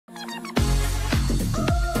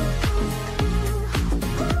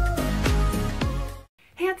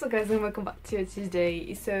What's up guys, and welcome back to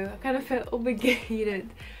today. So I kind of felt obligated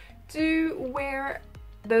to wear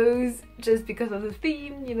those just because of the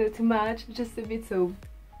theme, you know, to match just a bit. So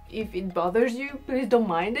if it bothers you, please don't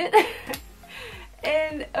mind it.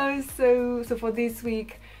 And also, so for this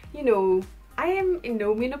week, you know, I am in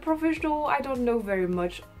no means a professional. I don't know very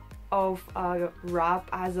much of rap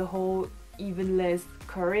as a whole, even less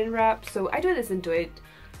Korean rap. So I do listen to it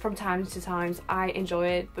from time to time. I enjoy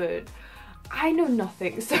it, but I know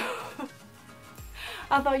nothing. So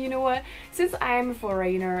I thought, you know what, since I am a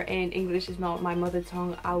foreigner and English is not my mother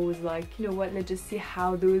tongue, I was like, you know what, let's just see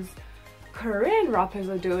how those Korean rappers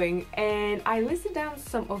are doing. And I listed down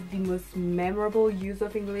some of the most memorable use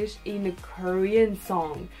of English in a Korean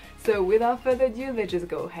song. So without further ado, let's just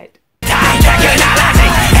go ahead. To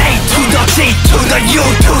the G, to the U,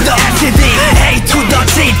 to the FTD. A to the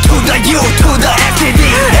G, to the U, to the FTD.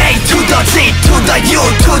 A to the G, to the U,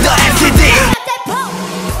 to the FTD.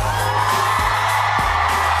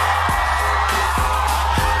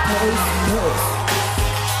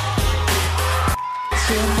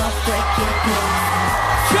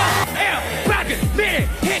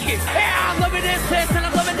 I'm loving this place and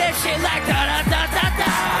I'm loving this shit like da da da da da.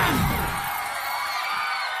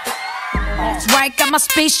 Right, got my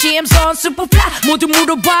spaceships on super fly. 모두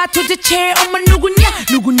물어봐 도대체 엄마 누구냐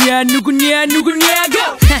누구냐 누구냐 누구냐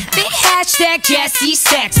go. Big hashtag Jessie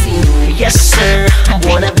sexy. Yes sir, I'm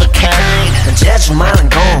one of a kind. 재주만은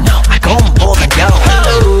곰보다 go.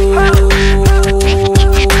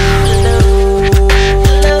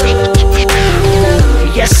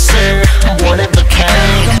 Yes sir, I'm one of a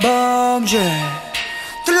kind. 범죄.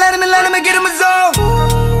 To let him get him a zone.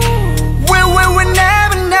 We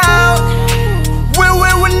never know.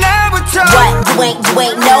 What? You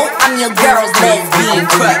ain't know I'm your girl's lesbian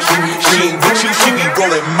crush. She ain't with you, she be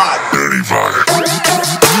rolling my dirty vibe.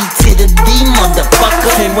 D to the D,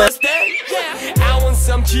 motherfucker. I want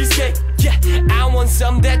some cheesecake, yeah. I want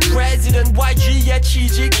some that President YG에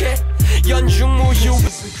취직해. 연중무휴.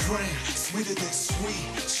 Sweeter than sweet,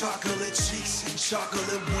 chocolate cheeks and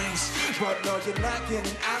chocolate wings. But no, you're not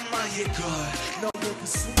getting out my good. No, you're the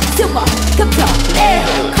sweet. Super, come on,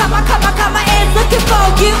 and looking for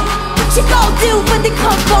you. What you gon' do when they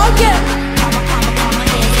come for you?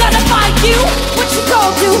 Gonna find you. What you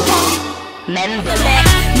gon' do? Remember that.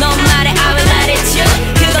 너 말에 I will let it you.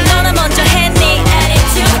 그건 너나 먼저 했니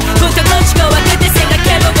attitude. 부터 놓치고 와 그때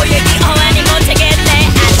생각해보고 얘기 아니 못하겠네. I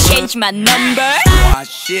changed my number. 아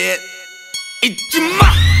shit.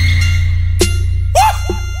 잊지마.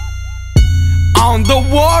 On the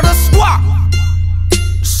water squad.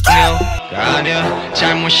 아니야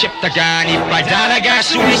잘못 씹다가 이빨 달아갈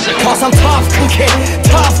수 있어. Cause I'm tough cookie,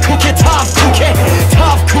 tough cookie, tough cookie,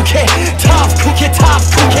 tough cookie, tough cookie,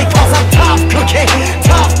 tough cookie. Cause I'm tough cookie,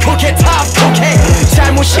 tough cookie, tough cookie.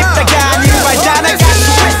 잘못 씹다가 이빨 달아갈 수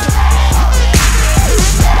있어.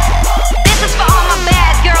 This is for all my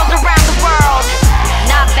bad girls around the world.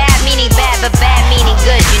 Not bad meaning bad, but bad meaning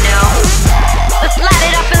good, you know. Let's light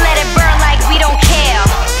it up and let it burn like we don't care.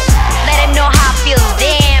 Let it know how it feels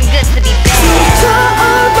damn good to be bad.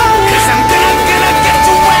 Cause I'm gonna get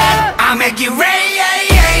to wet. I make it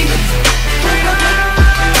rain.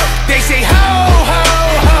 They say ho ho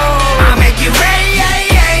ho. I make it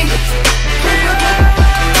rain.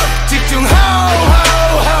 집중 ho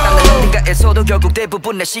ho ho. 어딘가에서도 결국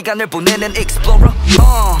대부분 내 시간을 보내는 explorer.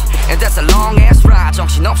 And that's a long ass ride.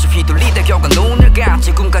 정신없이 휘둘리다 결과 눈을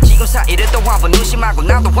감지. 꿈과 지금 사이를 또 한번 의심하고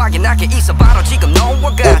나도 확인하게 있어. 바로 지금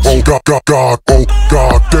너와 같이. Oh god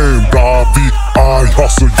damn, God, I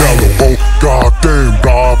hustle yellow. Oh god damn,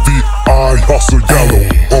 God, I hustle yellow.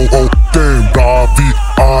 Oh damn, God,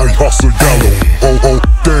 I hustle yellow. Oh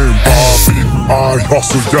damn, God, I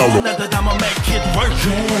hustle yellow. I'ma make it work.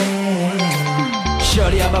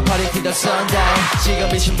 Shorty, I'ma party till the sundown.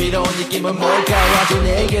 지금 이 신비로운 느낌은 뭘까? 아주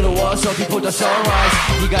내게로 와서 before the sunrise.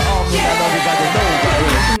 네가 없는 너를 가도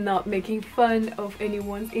nobody. I'm not making fun of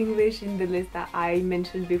anyone's English in the list that I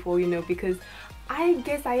mentioned before, you know, because I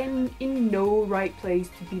guess I am in no right place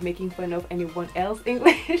to be making fun of anyone else's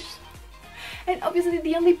English. And obviously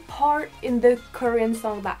the only part in the Korean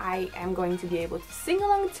song that I am going to be able to sing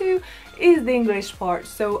along to is the English part.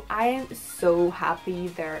 So I am so happy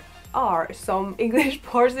there are some English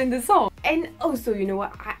parts in the song. And also, you know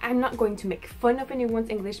what, I'm not going to make fun of anyone's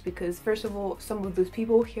English because first of all, some of those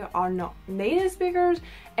people here are not native speakers,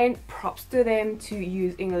 and props to them to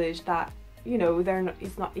use English that, you know,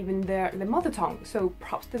 it's not even their mother tongue. So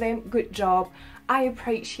props to them, good job. I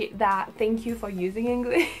appreciate that. Thank you for using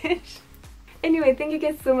English. Anyway, thank you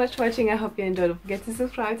guys so much for watching. I hope you enjoyed. Don't forget to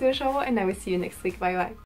subscribe to the channel, and I will see you next week. Bye bye.